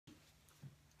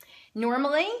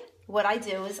Normally, what I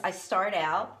do is I start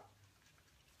out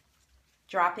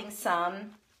dropping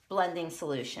some blending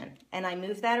solution, and I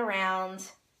move that around,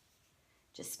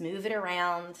 just move it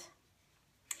around.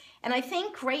 And I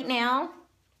think right now,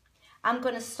 I'm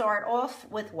going to start off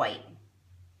with white.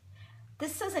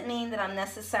 This doesn't mean that I'm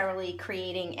necessarily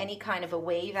creating any kind of a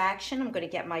wave action. I'm going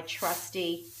to get my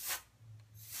trusty.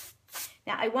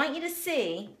 Now, I want you to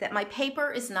see that my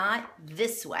paper is not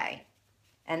this way,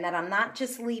 and that I'm not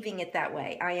just leaving it that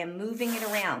way. I am moving it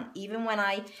around, even when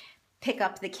I pick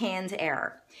up the canned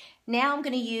air. Now I'm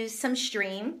going to use some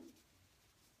stream.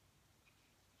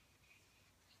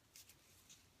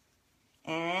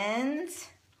 And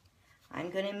I'm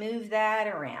going to move that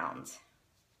around.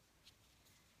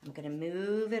 I'm going to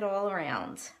move it all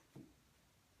around.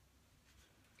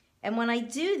 And when I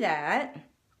do that,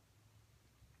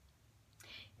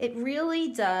 it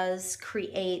really does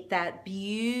create that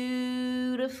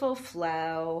beautiful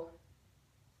flow.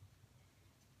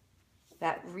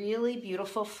 That really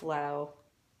beautiful flow.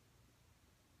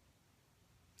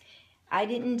 I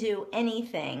didn't do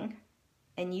anything,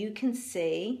 and you can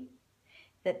see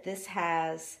that this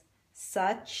has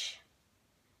such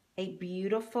a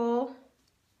beautiful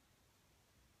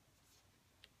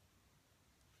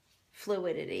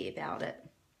fluidity about it.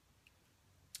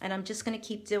 And I'm just going to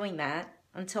keep doing that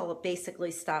until it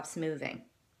basically stops moving.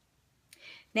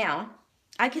 Now,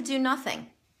 I could do nothing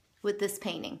with this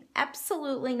painting,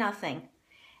 absolutely nothing,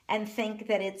 and think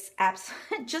that it's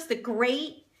just a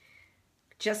great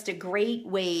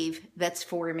wave that's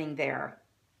forming there.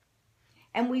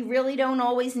 And we really don't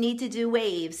always need to do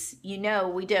waves. You know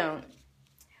we don't.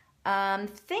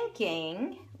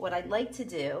 Thinking what I'd like to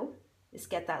do is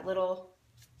get that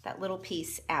little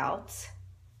piece out.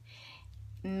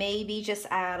 Maybe just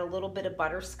add a little bit of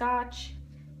butterscotch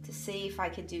to see if I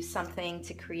could do something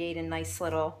to create a nice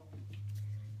little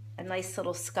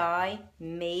sky.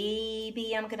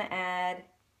 Maybe I'm gonna add a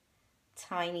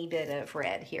tiny bit of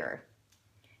red here,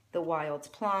 the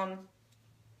wild plum,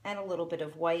 and a little bit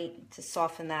of white to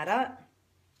soften that up.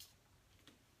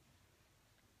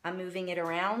 I'm moving it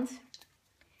around,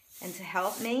 and to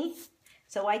help me,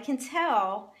 so I can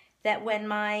tell that when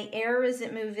my air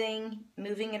isn't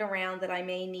moving it around, that I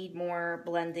may need more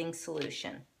blending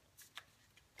solution.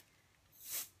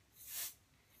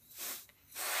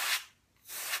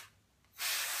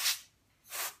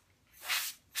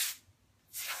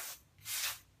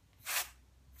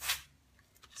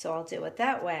 So I'll do it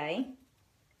that way,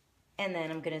 and then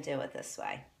I'm going to do it this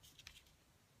way.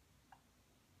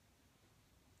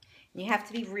 You have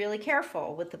to be really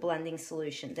careful with the blending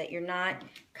solution, that you're not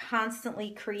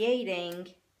constantly creating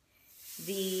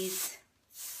these.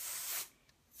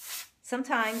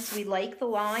 Sometimes we like the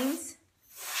lines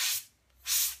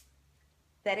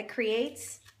that it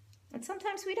creates, and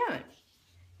sometimes we don't.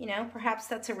 You know, perhaps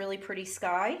that's a really pretty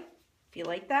sky, if you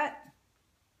like that.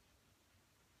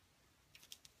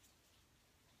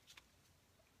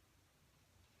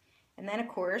 And then, of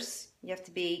course, you have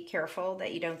to be careful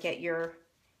that you don't get your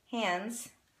hands.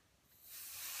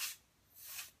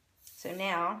 So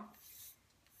now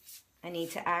I need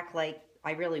to act like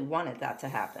I really wanted that to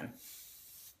happen.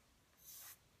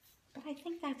 But I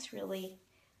think that's really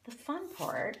the fun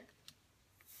part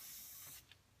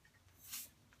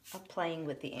of playing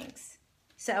with the inks.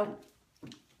 So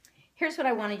here's what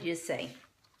I wanted you to see.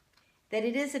 That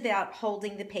it is about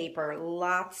holding the paper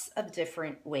lots of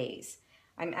different ways.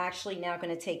 I'm actually now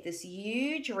going to take this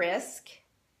huge risk,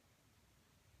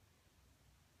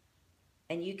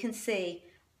 and you can see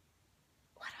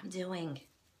what I'm doing.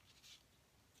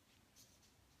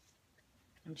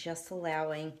 I'm just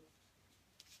allowing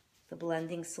the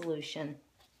blending solution.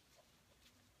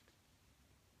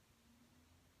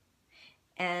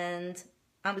 And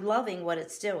I'm loving what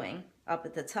it's doing up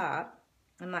at the top.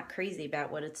 I'm not crazy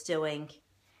about what it's doing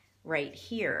right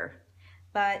here,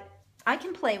 but I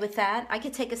can play with that. I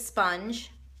could take a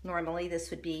sponge. Normally this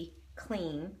would be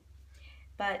clean,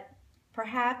 but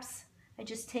perhaps I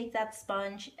just take that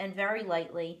sponge and very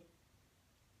lightly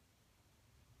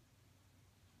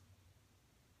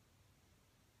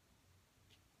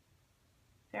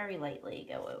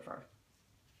go over.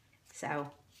 So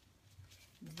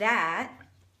that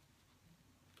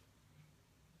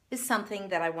is something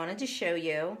that I wanted to show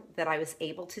you that I was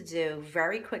able to do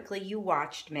very quickly. You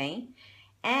watched me.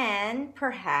 And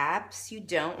perhaps you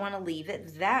don't want to leave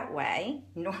it that way.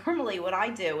 Normally what I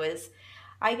do is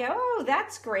I go, oh,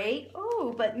 that's great.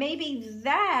 Oh, but maybe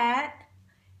that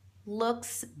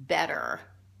looks better.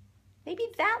 Maybe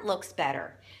that looks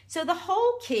better. So the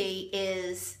whole key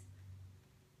is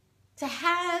to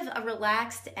have a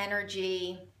relaxed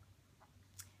energy,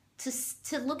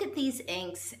 to look at these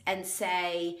inks and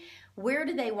say, where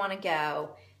do they want to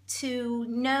go? To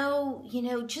know, you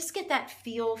know, just get that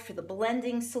feel for the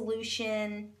blending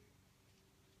solution,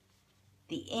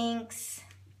 the inks.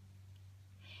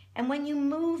 And when you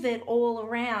move it all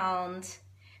around,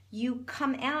 you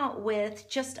come out with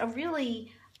just a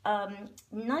really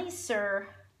nicer,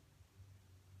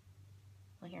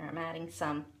 well, here I'm adding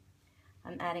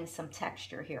some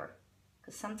texture here,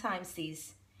 because sometimes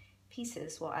these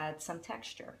pieces will add some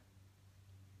texture.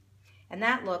 And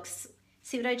that looks,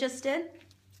 see what I just did?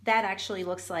 That actually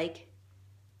looks like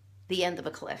the end of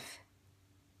a cliff.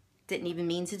 Didn't even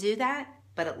mean to do that,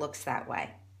 but it looks that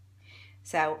way.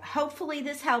 So hopefully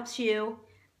this helps you.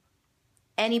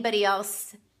 Anybody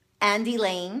else? Andy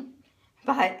Lane.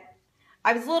 But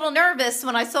I was a little nervous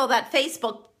when I saw that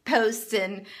Facebook post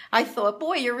and I thought,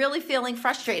 boy, you're really feeling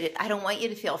frustrated. I don't want you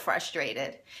to feel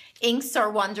frustrated. Inks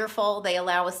are wonderful. They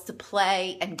allow us to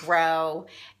play and grow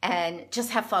and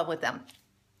just have fun with them.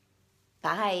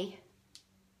 Bye.